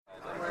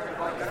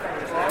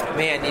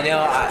Man,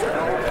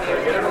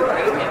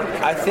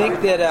 I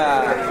think that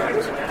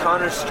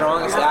Conor's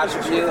strongest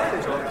attribute,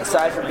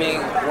 aside from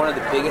being one of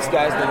the biggest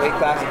guys in the weight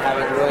class and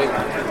having really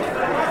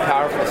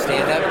powerful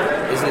stand-up,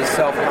 is his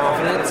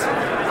self-confidence.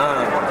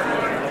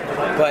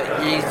 But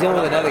he's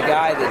dealing with another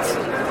guy that's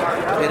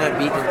been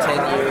unbeaten in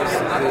 10 years,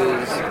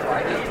 who's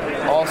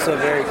also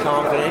very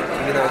confident,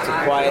 even though it's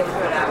a quiet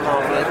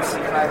confidence.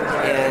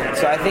 And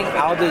so I think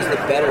Aldo's the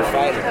better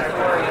fighter.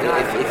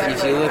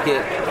 If you look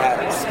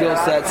at skill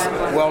sets,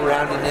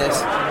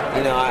 well-roundedness,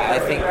 I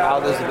think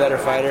Aldo's the better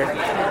fighter.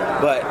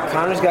 But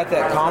Conor's got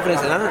that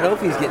confidence, and I don't know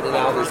if he's getting in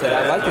Aldo's head.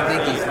 I'd like to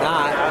think he's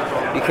not,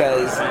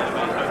 because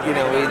we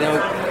know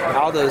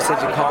Aldo is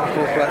such a calm,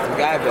 cool, collected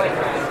guy, but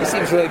he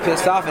seems really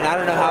pissed off, and I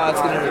don't know how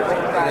it's going to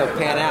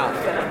pan out.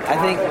 I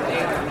think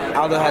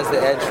Aldo has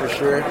the edge for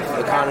sure,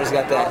 but Conor's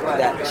got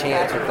that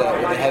chance with the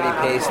heavy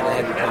pace and the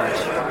heavy punch.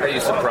 Are you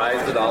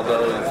surprised that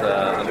Aldo is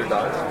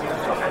underdog?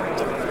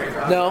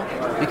 No,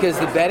 because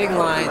the betting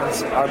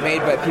lines are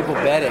made by people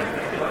betting.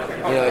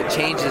 It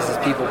changes as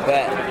people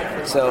bet.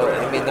 So,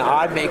 the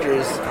odd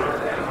makers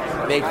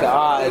make the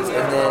odds,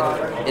 and then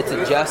it's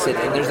adjusted,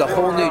 and there's a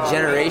whole new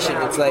generation.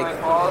 It's like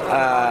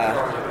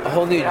a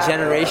whole new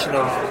generation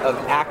of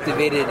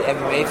activated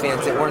MMA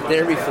fans that weren't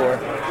there before.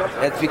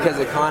 That's because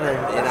of Conor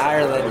in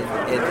Ireland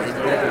and in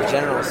Europe in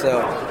general.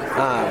 So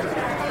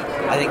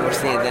I think we're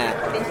seeing that.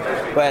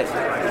 But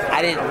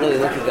I didn't really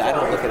look at I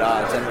don't look at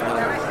odds. I don't know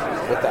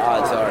what the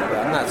odds are, but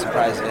I'm not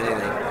surprised at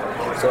anything.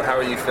 So how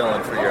are you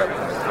feeling for your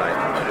upcoming fight?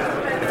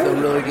 I feel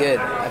really good.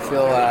 I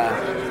feel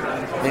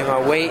my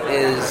weight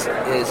is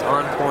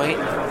on point.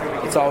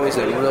 It's always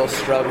a real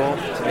struggle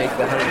to make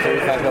the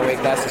 135-pound weight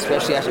class,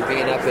 especially after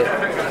being up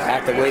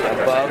at the weight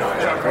above,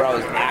 where I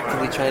was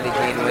actively trying to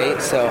gain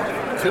weight. So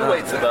 2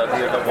 weights above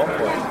you at one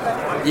point.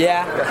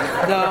 Yeah,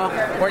 no.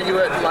 Weren't you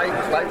at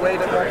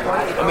lightweight at that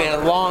point? A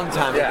long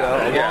time ago.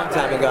 A long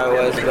time ago I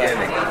was, but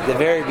the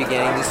very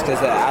beginning, just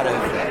because I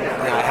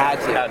had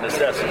to. Out of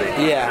necessity.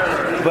 Yeah,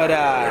 but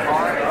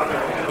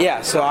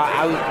so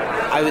I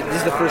this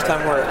is the first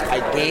time where I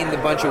gained a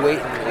bunch of weight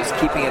and was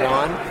keeping it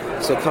on.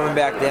 So coming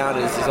back down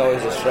is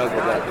always a struggle,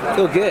 but I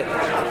feel good.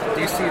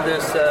 Do you see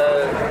this,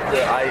 the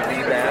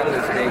IV ban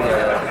as being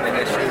an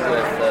issue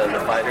with the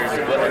fighters?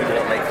 Will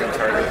it make things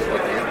harder with you?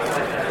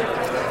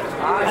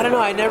 I don't know.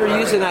 I never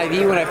used an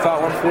IV when I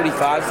fought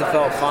 145s. It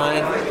felt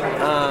fine.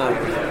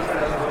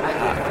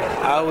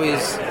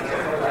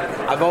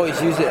 I've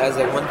always used it as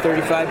a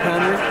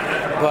 135-pounder,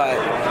 but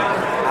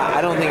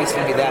I don't think it's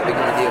going to be that big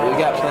of a deal. We've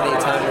got plenty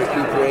of time to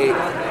recuperate.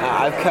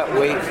 I've cut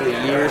weight for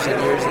years and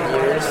years and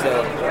years,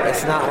 so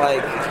it's not like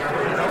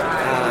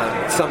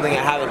something I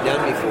haven't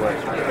done before.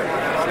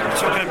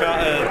 Talking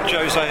about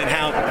Jose and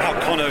how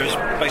Conor has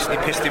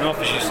basically pissed him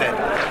off, as you said.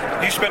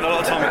 You spent a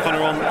lot of time with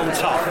Conor on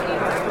tough.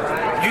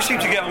 You seem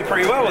to get on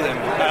pretty well with him.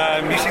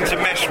 You seem to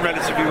mesh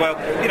relatively well.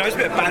 There's a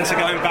bit of banter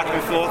going back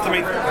and forth.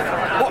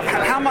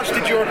 How much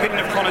did your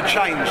opinion of Conor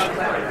change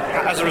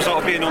as a result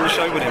of being on the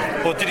show with him?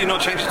 Or did it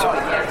not change at all?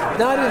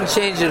 No, it didn't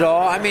change at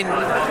all.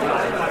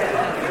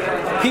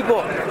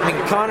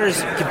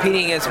 Conor's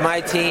competing against my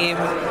team.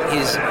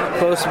 He's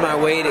close to my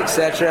weight,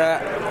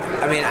 etc.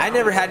 I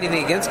never had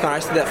anything against Conor. I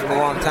said that from a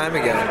long time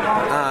ago.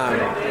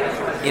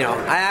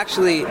 I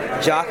actually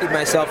jockeyed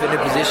myself into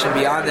position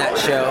beyond that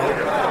show,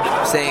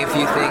 saying a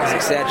few things,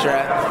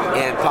 etc.,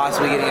 and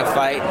possibly getting a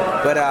fight.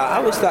 But I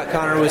always thought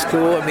Conor was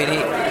cool.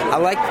 I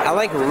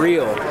like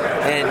real,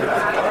 and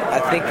I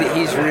think that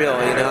he's real.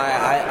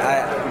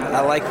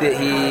 I like that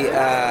he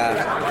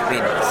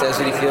says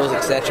what he feels,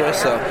 etc.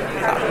 So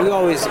we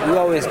always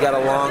got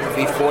along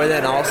before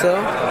then.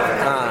 Also,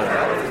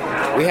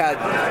 we had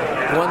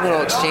one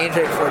little exchange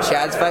right before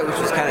Chad's fight, which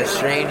was kind of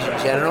strange in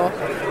general,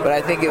 but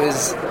I think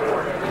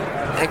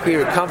we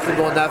were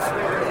comfortable enough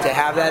to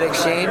have that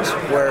exchange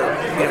where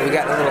we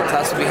got in a little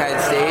tussle behind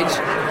stage.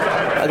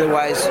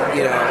 Otherwise,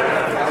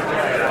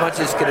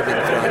 punches could have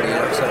been thrown.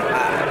 So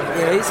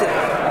he's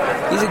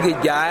a good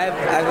guy.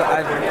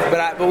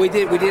 But we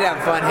did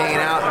have fun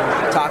hanging out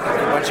and talking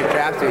a bunch of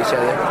crap to each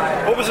other.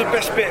 What was the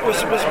best bit?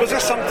 Was there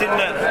something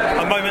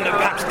a moment that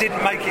perhaps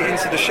didn't make it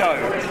into the show?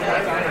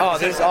 Oh,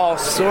 there's all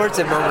sorts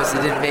of moments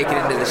that didn't make it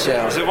into the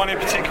show. Is there one in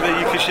particular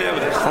you could share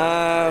with us?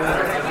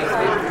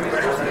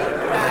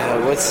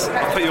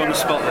 I'll put you on the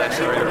spot there,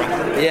 sorry.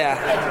 Yeah.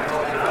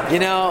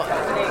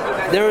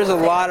 There was a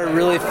lot of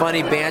really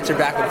funny banter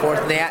back and forth,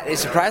 and they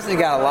surprisingly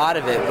got a lot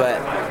of it, but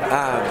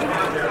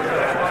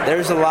there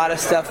was a lot of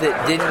stuff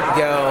that didn't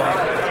go.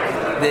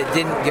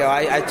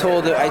 I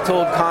told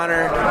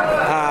Conor,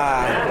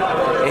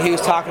 he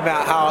was talking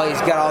about how he's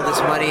got all this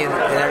money and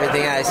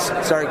everything, and I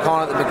started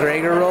calling it the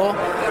McGregor rule,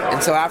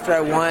 and so after I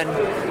won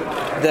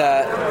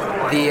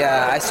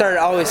I started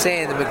always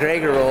saying the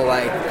McGregor rule,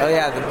 like, oh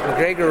yeah, the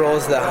McGregor rule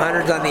is the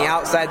hundreds on the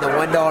outside, the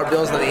 $1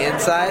 bills on the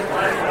inside,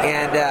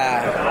 and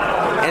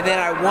then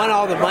I won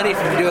all the money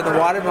from doing the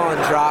watermelon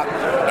drop,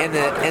 and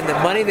the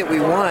money that we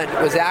won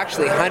was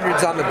actually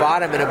hundreds on the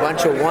bottom and a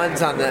bunch of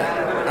ones on the,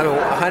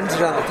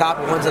 hundreds on the top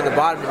and ones on the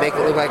bottom to make it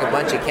look like a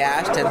bunch of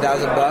cash,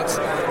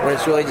 $10,000, when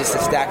it's really just a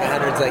stack of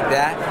hundreds like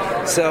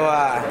that. So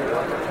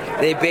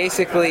they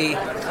basically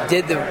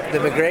did the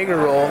McGregor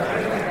rule.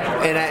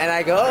 And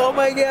I go, oh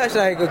my gosh,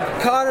 and I go,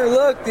 Connor,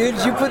 look, dude,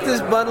 you put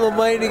this bundle of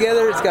money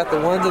together, it's got the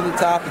ones on the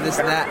top and this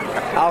and that.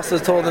 I also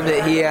told him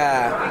that he,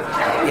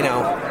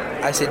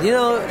 I said,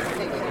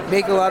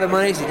 make a lot of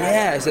money? He said,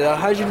 yeah. I said, oh,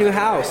 how's your new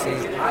house?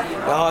 He's,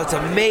 oh, it's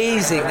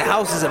amazing. The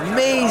house is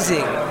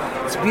amazing.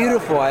 It's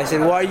beautiful. I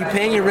said, well, are you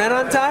paying your rent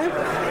on time?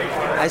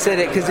 I said,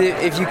 because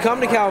if you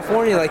come to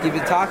California like you've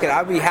been talking,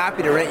 I'd be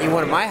happy to rent you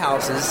one of my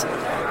houses.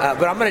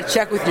 But I'm going to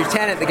check with your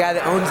tenant, the guy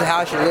that owns the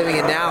house you're living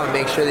in now, and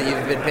make sure that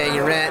you've been paying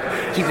your rent,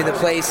 keeping the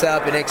place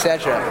up, and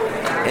etc.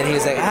 And he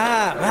was like,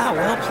 wow,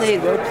 well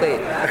played.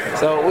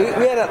 So we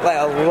had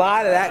a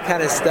lot of that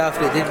kind of stuff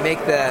that didn't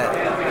make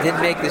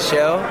the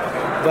show,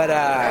 but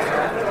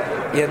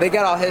they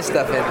got all his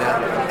stuff in now.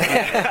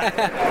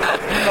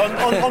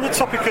 on the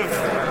topic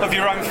of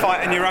your own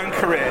fight and your own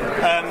career,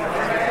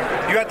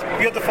 you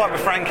had the fight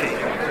with Frankie,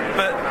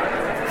 but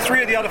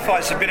 3 of the other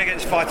fights have been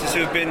against fighters who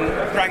have been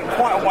ranked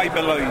quite a way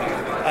below you.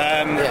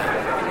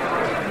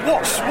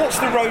 What's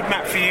the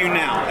roadmap for you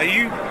now? Are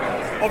you,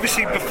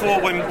 obviously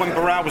before when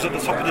Barral was at the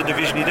top of the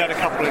division, you'd had a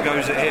couple of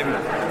goes at him,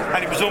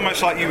 and it was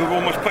almost like you were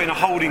almost put in a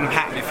holding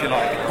pattern, if you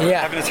like,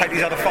 having to take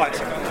these other fights.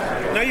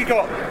 Now you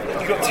got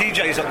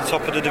TJ's at the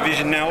top of the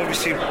division now.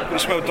 Obviously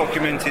it's well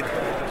documented,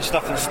 the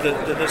stuff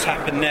that's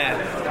happened there.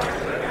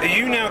 Are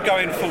you now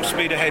going full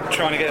speed ahead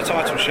trying to get a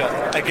title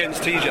shot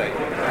against TJ?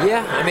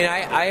 Yeah, I mean,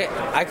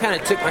 I kind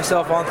of took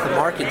myself off the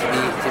market,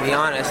 to be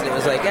honest. And it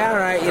was like, all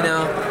right,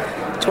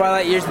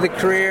 twilight years of the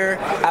career,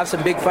 have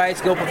some big fights,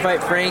 go for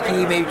fight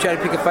Frankie, maybe try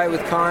to pick a fight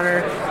with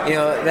Connor,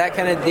 that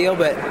kind of deal.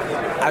 But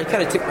I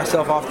kind of took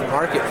myself off the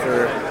market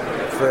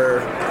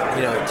for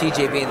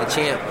TJ being the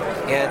champ.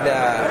 And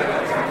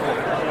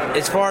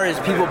as far as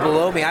people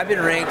below me, I've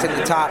been ranked in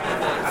the top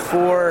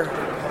 4,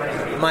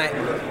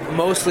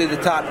 mostly the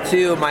top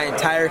 2 of my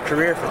entire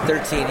career for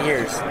 13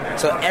 years.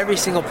 So every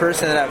single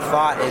person that I've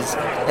fought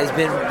has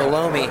been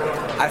below me.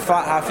 I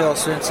fought Rafael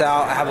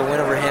Sunsao. I have a win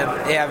over him.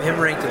 They have him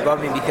ranked above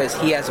me because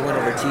he has a win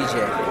over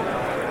TJ.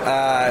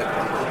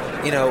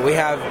 We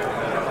have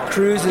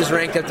Cruz is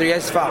ranked up there. He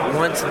has fought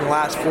once in the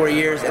last 4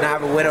 years, and I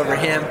have a win over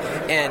him.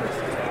 And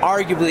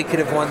arguably could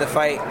have won the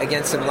fight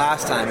against him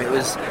last time. It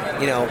was,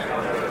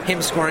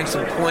 him scoring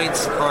some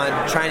points on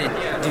trying to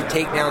do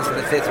takedowns in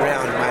the 5th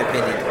round, in my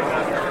opinion,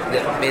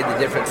 that made the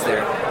difference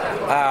there.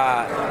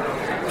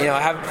 I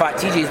haven't fought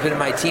TJ. He's been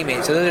my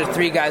teammate. So those are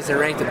 3 guys that are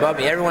ranked above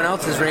me. Everyone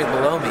else is ranked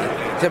below me,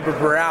 except for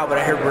Barral, but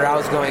I heard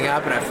Barral's going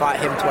up, and I fought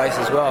him twice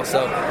as well.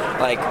 So,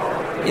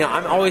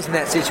 I'm always in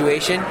that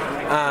situation.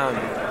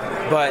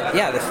 But,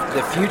 yeah,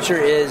 the future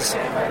is,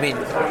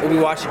 we'll be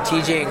watching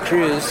TJ and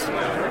Cruz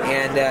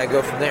and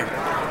go from there.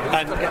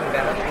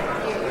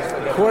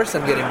 Of course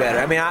I'm getting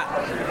better.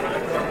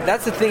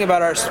 That's the thing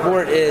about our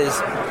sport is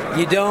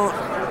you don't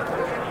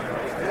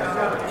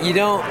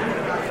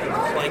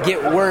get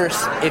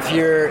worse if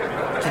you're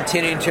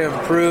continuing to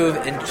improve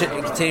and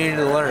continuing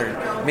to learn.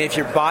 If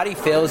your body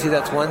fails you,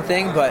 that's one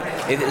thing, but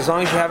as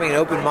long as you're having an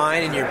open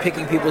mind and you're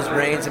picking people's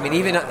brains,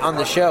 even on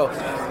the show,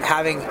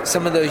 having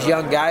some of those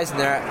young guys in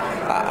there,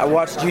 I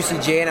watched Juicy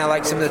J and I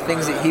liked some of the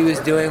things that he was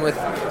doing with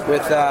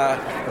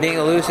being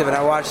elusive, and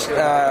I watched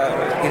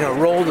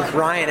rolled with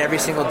Ryan every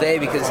single day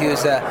because he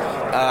was a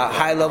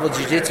high-level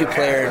jiu-jitsu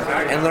player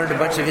and learned a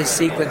bunch of his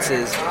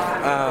sequences.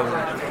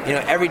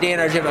 Every day in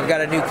our gym I've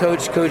got a new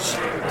coach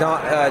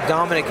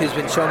Dominic, who's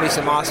been showing me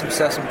some awesome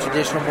stuff, some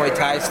traditional Muay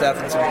Thai stuff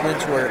and some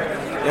clinch work.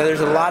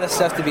 There's a lot of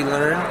stuff to be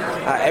learned.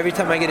 Every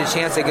time I get a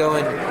chance, I go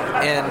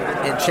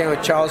and train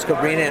with Charles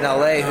Cabrera in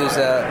LA, who's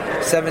a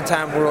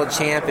 7-time world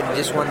champ and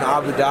just won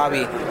Abu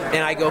Dhabi.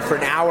 And I go for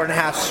an hour and a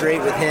half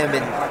straight with him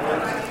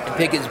and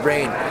pick his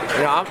brain.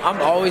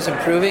 I'm always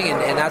improving,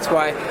 and that's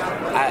why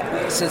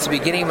since the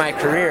beginning of my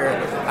career,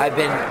 I've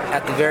been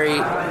at the very,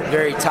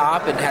 very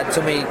top and had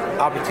so many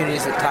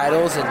opportunities at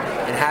titles and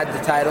had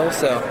the title.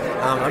 So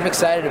I'm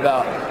excited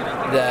about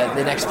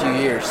the next few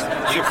years.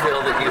 Do you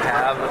feel that you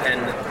have an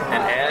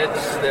edge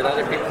that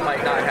other people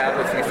might not have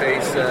if you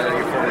face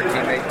your former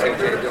teammate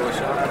TJ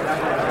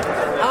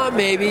Dillashaw?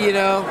 Maybe,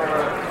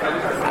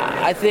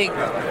 I think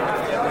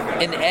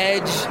an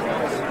edge,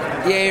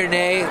 yay or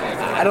nay,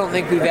 I don't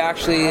think we've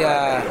actually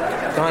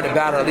gone to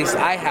battle. At least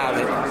I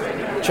haven't.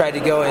 tried to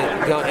go.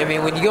 I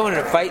mean, when you go in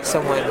and fight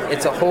someone,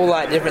 it's a whole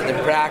lot different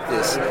than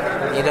practice.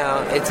 You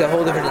know, it's a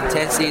whole different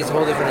intensity, it's a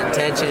whole different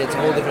intention, it's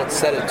a whole different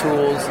set of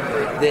tools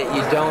that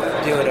you don't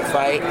do in a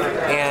fight.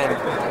 And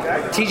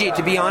TJ,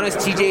 to be honest,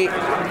 TJ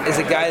is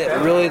a guy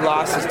that really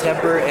lost his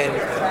temper and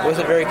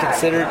wasn't very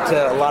considerate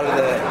to a lot of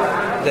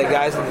the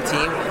guys on the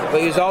team, but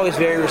he was always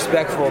very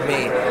respectful of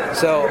me.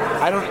 So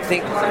I don't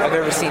think I've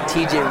ever seen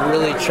TJ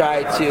really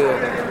try to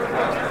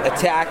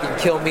attack and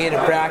kill me in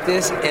a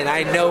practice, and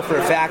I know for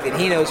a fact that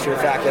he knows for a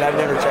fact that I've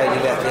never tried to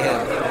do that to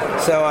him.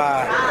 So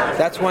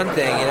that's one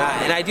thing,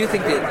 and I do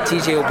think that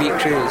TJ will beat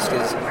Cruz,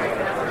 because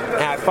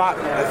I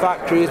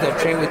fought Cruz and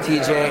I've trained with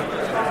TJ.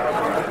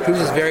 Cruz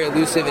is very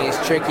elusive and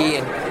he's tricky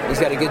and he's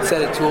got a good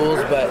set of tools,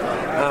 but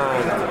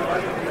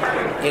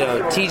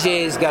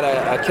TJ's got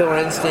a killer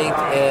instinct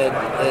and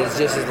is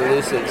just as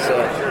elusive.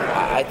 So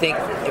I don't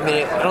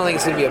think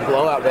it's going to be a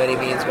blowout by any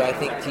means, but I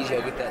think TJ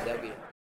will get that W.